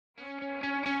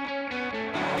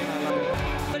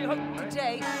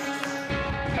day.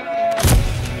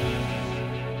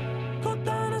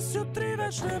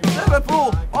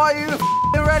 Liverpool, are you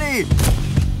ready?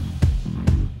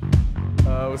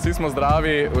 Vsi smo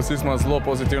zdravi, vsi smo zelo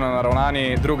pozitivno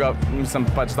naravnani,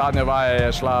 zadnja vaja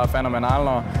je šla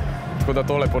fenomenalno, tako da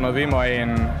tole ponovimo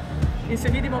in se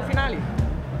vidimo v finali.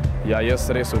 Ja, jaz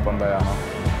res upam, da ja.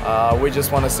 We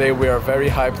just want to say we are very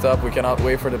hyped up. We cannot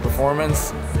wait for the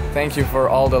performance. Thank you for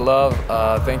all the love.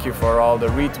 Thank you for all the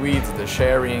retweets, the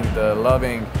sharing, the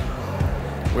loving.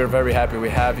 We're very happy we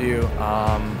have you.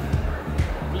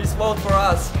 Please vote for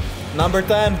us. Number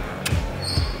 10.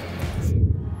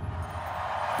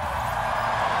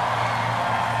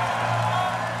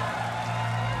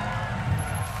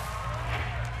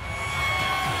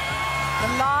 The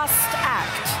last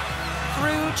act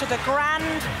through to the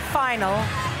grand final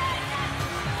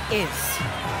is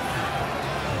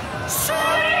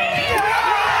Slovenia!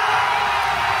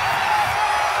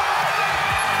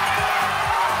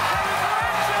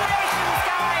 Congratulations,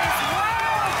 guys!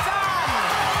 Well done!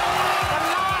 The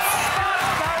last spot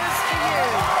goes to you.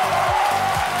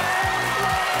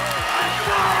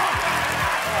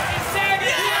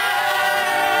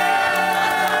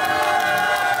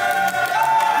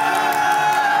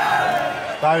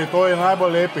 Stari, to je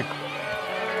najbolj epik.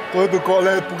 To je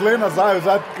dokole, poglej nazaj,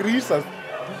 vzad krisa.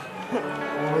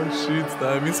 Oh shit,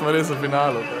 stari, mi smo res v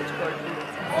finalu.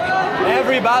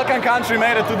 Every Balkan country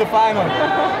made it to the final,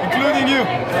 including you.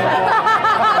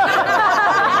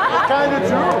 Kind of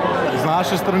true. Z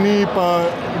naše strani pa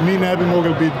mi ne bi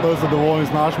mogli biti bolj zadovoljni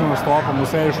z našim nastopom.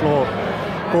 Vse je šlo,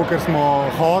 kolikor smo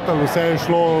hoteli, vse je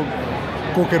šlo,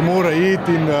 kolikor mora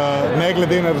iti in ne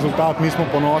glede na rezultat, mi smo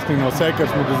ponosni na vse, kar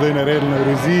smo do zdaj naredili na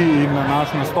Euroviziji in na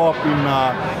naš nastop in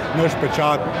na naš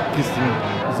pečat, ki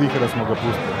zihra smo ga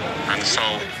pustili. I'm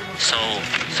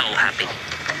so happy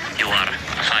you are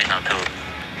final too.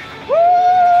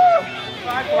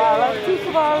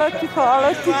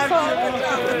 Hvala ti.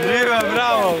 Živa,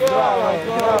 bravo.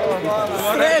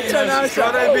 Sreča naša.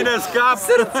 Skoraj bi nas kap.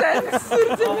 Srce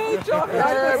mečo.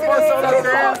 Pa so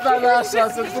naslednja naša,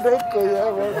 se sredko je.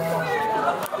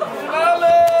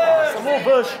 Samo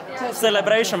vrš.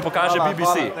 Celebration pokaže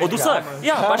BBC. Od vseh.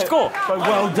 Ja, pač tako.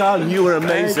 Well done, you were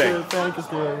amazing. Thank you.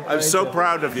 I'm so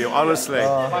proud of you, honestly.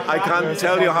 I can't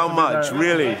tell you how much,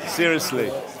 really,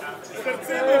 seriously.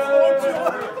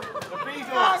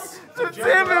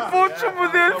 Srce me počo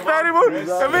model, stari moj.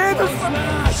 Vedo sem.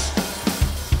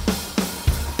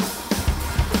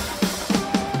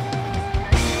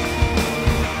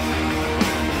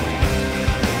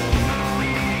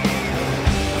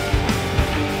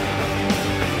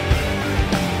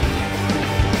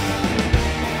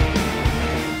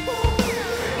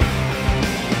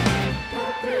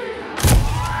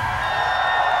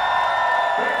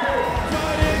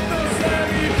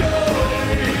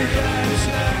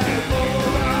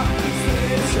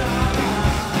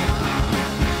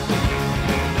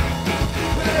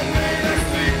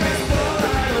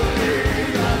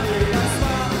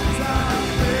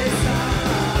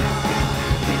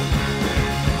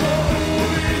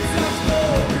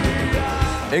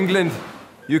 England,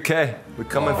 UK, we're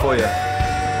coming for you.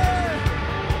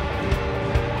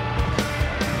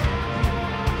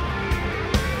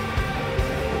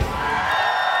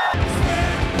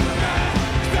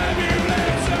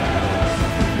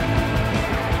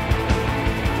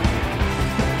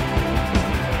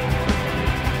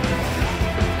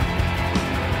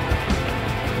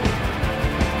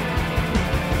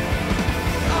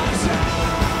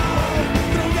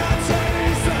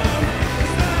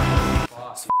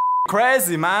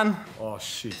 Crazy, man. Oh,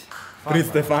 shit.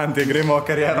 Pridite, fanti, gremo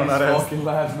kariero narediti. Fucking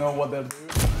lads know what they're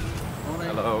doing.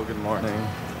 Hello, good morning.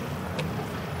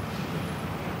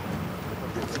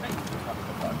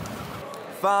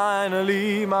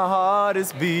 Finally, my heart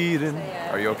is beating.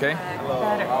 Are you okay? Hello.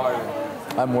 How are you?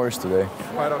 I'm worse today.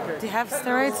 Quite okay. Do you have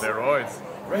steroids? Steroids?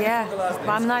 Yeah, but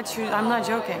I'm not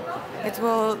joking. It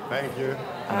will... Thank you.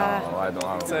 No, I don't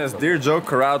know. It says, Dear Joe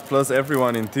Crowd plus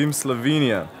everyone in Team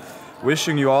Slovenia.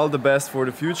 Wishing you all the best for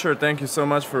the future. Thank you so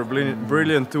much for a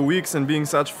brilliant 2 weeks and being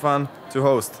such fun to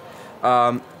host.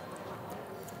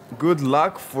 Good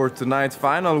luck for tonight's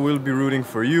final. We'll be rooting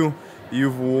for you.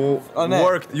 You've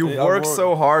worked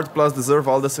so hard, plus deserve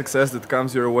all the success that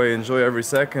comes your way. Enjoy every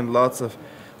second. Lots of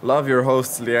love, your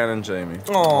hosts, Leanne and Jamie.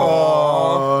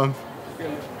 Aww.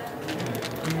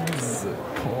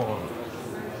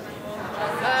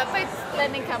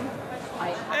 Letting come.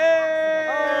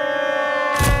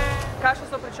 Kakšne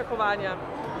so pričakovanja?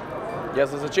 Ja,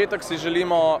 za začetek si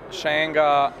želimo še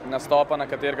enega nastopa, na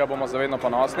katerega bomo zavedno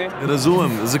ponosni.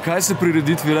 Razumem, zakaj se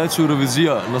prireditvi reče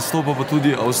Eurovizija, nastopa pa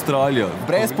tudi Avstralija?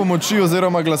 Brez pomoči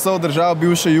oziroma glasov držav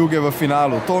bivše Juge v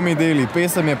finalu. To mi deli,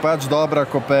 pesem je pač dobra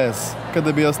ko pes. Kaj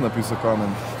da bi jaz napisal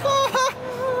koment?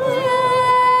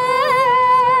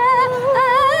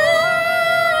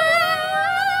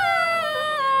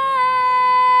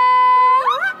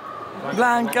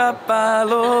 Blanca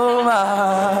Paloma,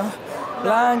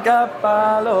 Blanca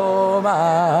Paloma,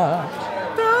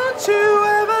 don't you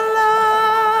ever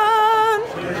learn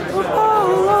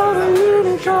all of a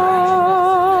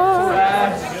unicorn.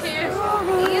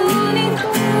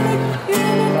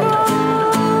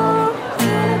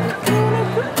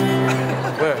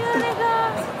 Where?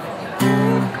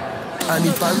 I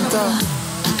need Fanta.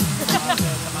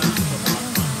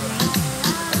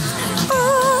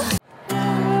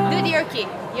 Your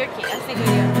key. I'll sing with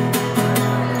you.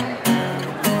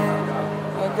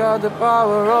 I got the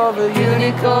power of a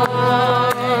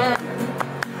unicorn.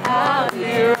 Out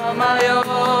here on my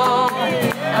own.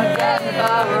 I got the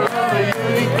power of a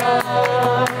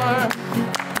unicorn.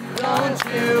 Don't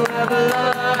you ever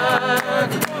learn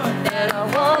that I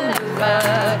won't look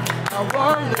back, I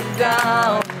won't look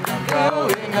down. I'm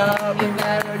growing up, you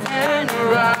better turn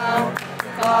around. The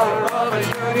power of a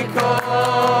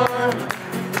unicorn.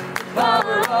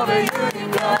 Power of a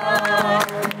unicorn.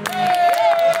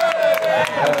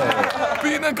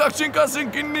 Pinen kakšinka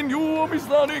sinkin nju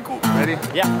obislaniku. Ready?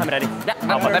 Yeah, I'm ready. Yeah.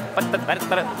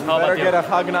 Better get a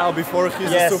hug now before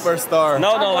he's a superstar.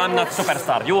 No, I'm not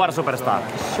superstar. You are superstar.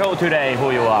 Show today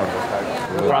who you are.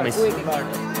 Promise.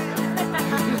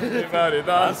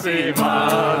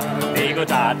 Dico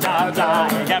cha cha cha,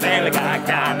 che bella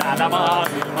cacana da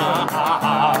morma.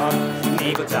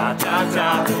 Dico cha cha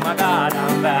cha, tu magara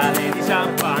belle di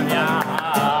champagne.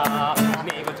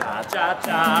 Dico cha cha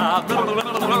cha,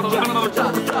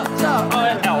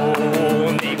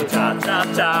 dico cha cha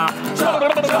cha.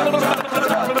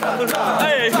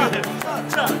 Hey, cha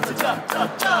cha cha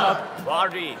cha.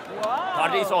 Party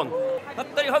is on.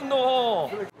 Hattari hanno.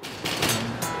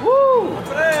 Woo!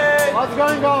 What's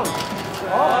going on?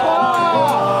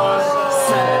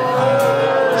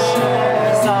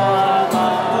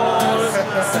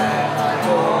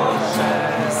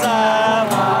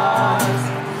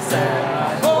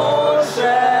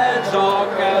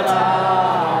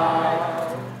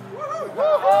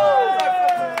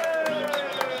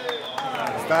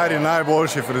 Stari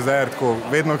najboljši frizer, tako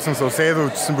vedno, ko sem se usedel,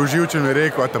 če sem bil živčen, mi je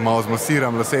rekel, da malo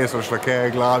zmasiram lase, so šlake,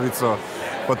 glavico.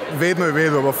 Pa vedno je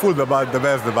vedel, pa ful the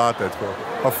best debate, tako.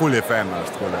 Pa ful je fan naš,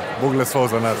 tako da. Bog glasov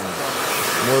za nas.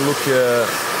 Moj look je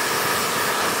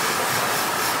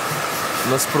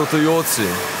nasprotujoči.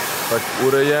 Tak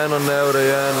urejeno,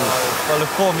 neurejen. Pa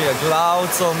lepo mi je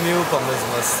glavico mil, pa me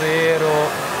zmasiral.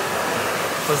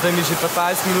 Pa zdaj mi že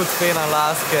 15 minut pena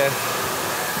laske.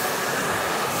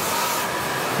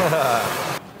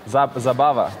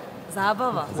 Zabava.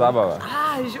 Zabava.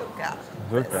 Žurka.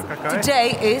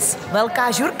 Today is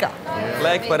velika žurka.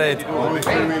 Flag parade.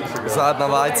 Zadnja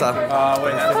vajca.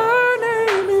 Her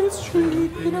name is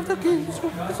Queen of the Geese.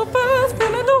 It's the best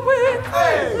thing in the wind.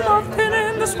 Nothing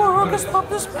in this world can stop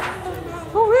this man.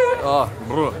 Ah,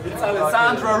 bro. It's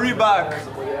Alessandro Rybak.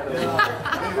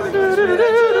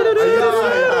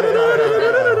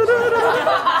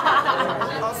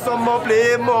 Sommo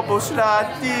plemo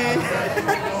poslati,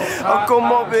 a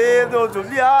come vedo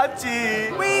Giuliacci.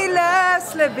 We love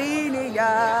Slovenia.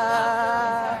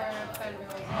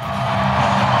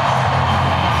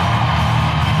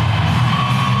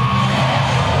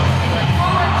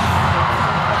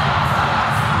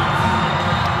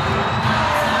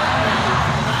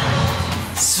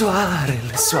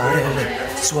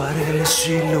 Soarele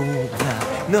și luna,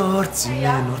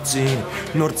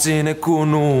 norține cu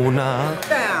luna.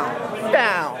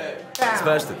 Down.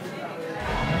 Spește.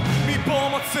 Mi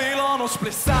bomo celo noč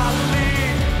plesali,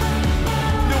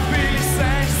 ljubili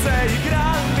se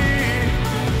igrali,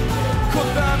 kot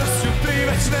danes jutri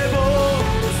več ne bo.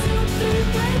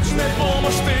 Ne bomo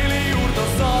šteli ur do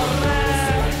zore,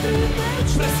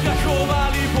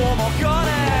 preskakovali bomo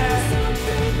gore.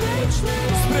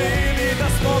 Sprejeli, da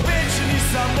smo večni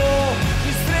samo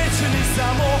in srečni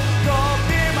samo, ko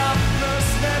obema nas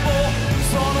ne bo.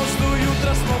 Vso noč do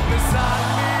jutra smo plesali.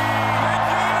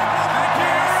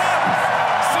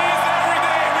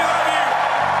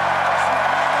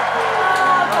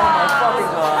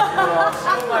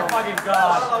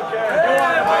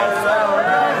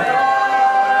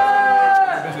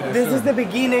 This is the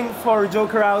beginning for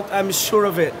Joker Out, I'm sure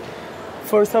of it.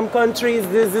 for some countries,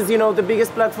 this is, you know, the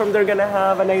biggest platform they're gonna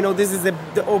have, and I know this is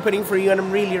the opening for you, and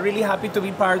I'm really, really happy to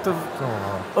be part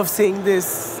of seeing this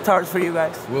start for you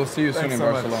guys. We'll see you soon in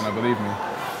Barcelona, believe me.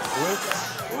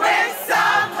 With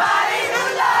somebody who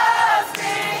loves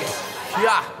me.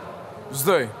 Ja,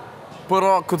 zdaj,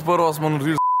 kot prvo smo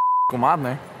naredili komad,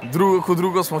 ne?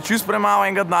 Drugo smo čist premalo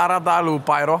enega denarja dali v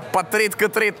Pyro, pa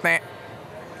tret, ne?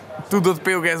 Tudi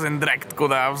odpel ga in drag, tako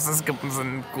da vse skupaj za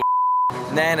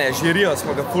Ne, žirijo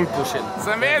smo ga ful pušili.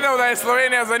 Sem vedel, da je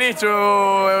Slovenija za nič v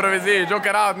Euroviziji,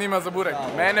 Joker out nima za burek.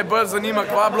 Mene bolj zanima,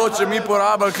 kva bilo, če mi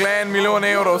porabili kle 1 milijon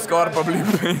evrov skoraj, pa bili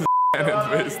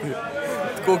 21.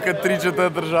 Tako kot 3/4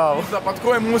 držav. Pa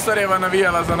tako je Musarjeva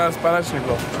navijala za nas, pa nič ni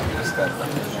bilo.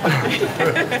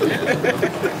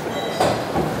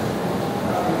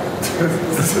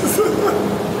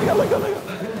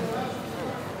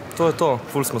 To je to,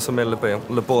 ful smo se imeli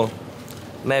lepo.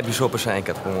 Ne bi šel pa še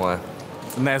enkrat, po moje.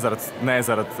 Ne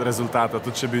zaradi rezultata,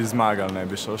 tudi če bi zmagali, ne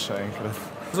bi šel še enkrat.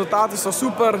 Rezultati so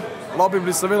super, lahko bi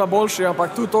bili seveda boljši,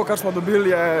 ampak tudi to, kar smo dobili,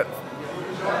 je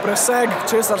preseg,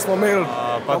 česar smo imeli.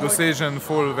 Pa dosežen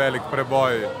ful velik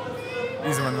preboj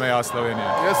izven meja Slovenije.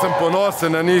 Jaz sem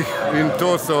ponosen na njih in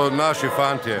to so naši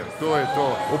fantje. To je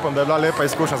to. Upam, da je bila lepa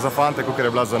izkušnja za fante, kot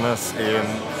je bila za nas. In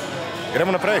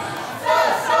gremo naprej.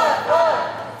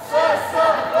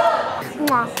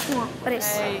 Res.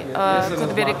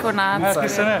 Kot bi rekel Nanca,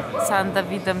 sam da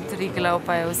vidim Triglav,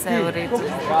 pa je vse v redu.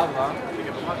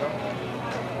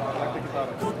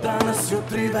 Kot danes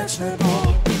jutri več ne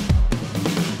bo.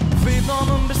 Vedno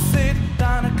manj besed,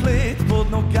 da na klet pod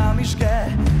nogami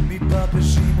žge, mi pa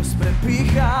bežimo s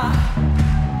prepiha.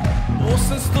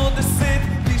 810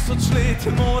 000 let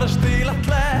moraš delati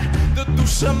le, da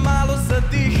duša malo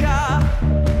zadiha.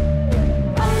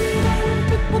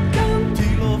 Ti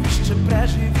loviš, če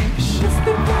preživiš,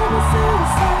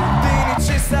 ti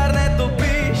ničesar ne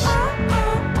dobiš,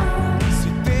 si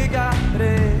tega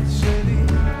res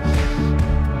želiš.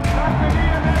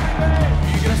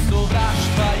 Igra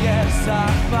sovraštva je za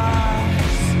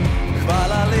vas,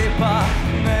 hvala lepa,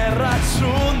 ne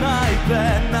računajte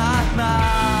na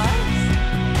nas.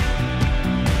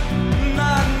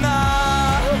 Na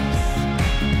nas,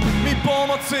 mi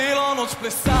bomo celo noč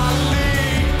plesali,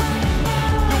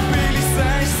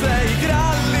 se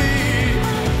igrali,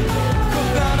 kot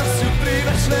danes jutri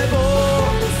več ne bo.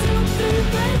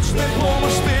 Ne bomo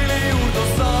šteli ur do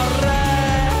zore,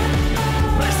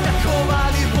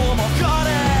 preskakovali bomo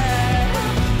gore,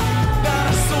 da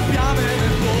nas objame ne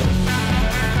bo.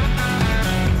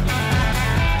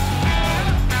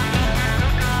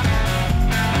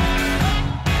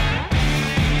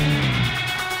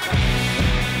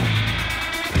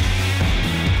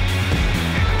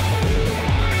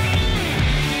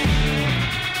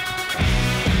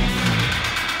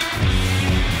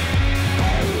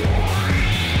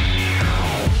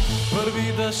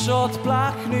 Daš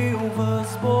odplaknil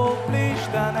vas bo bliž,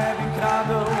 da ne bi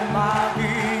kradel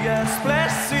magije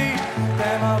splesi,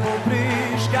 tema bo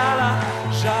prižgala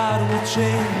žar v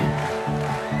očeh.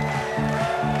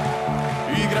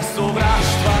 Igra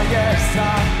sovraštva je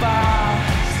za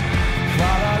vas,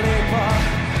 hvala lepa,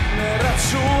 ne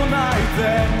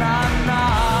računajte na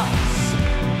nas,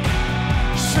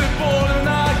 še bolj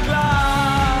na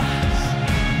glas,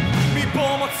 mi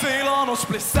bomo celo noč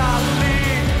plesali,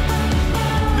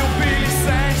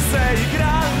 se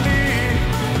igrali,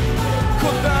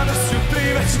 kot danes jutri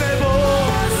več ne bo.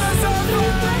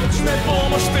 Ne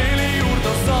bomo šteli ur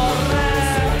do zore,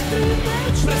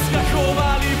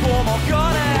 preskakovali bomo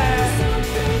gore,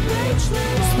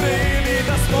 sprejeli,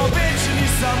 da smo večni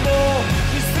samo,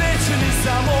 in srečeni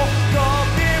samo, ko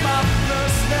objema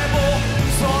nas ne bo.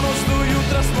 Vso noč do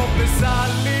jutra smo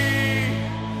plesali,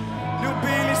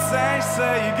 ljubili se in se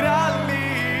igrali,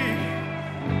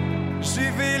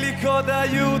 živeli, kot da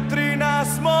jutri nas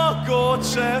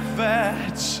mogoče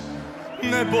več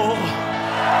ne bo.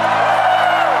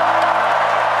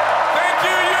 Thank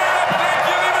you, Europe! Thank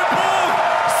you, Liverpool!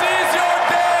 Seize your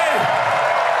day!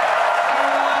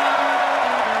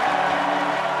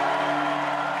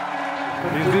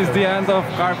 Is this the end of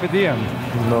Carpe Diem?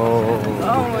 No.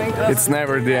 Oh my God. It's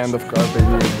never the end of Carpe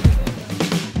Diem.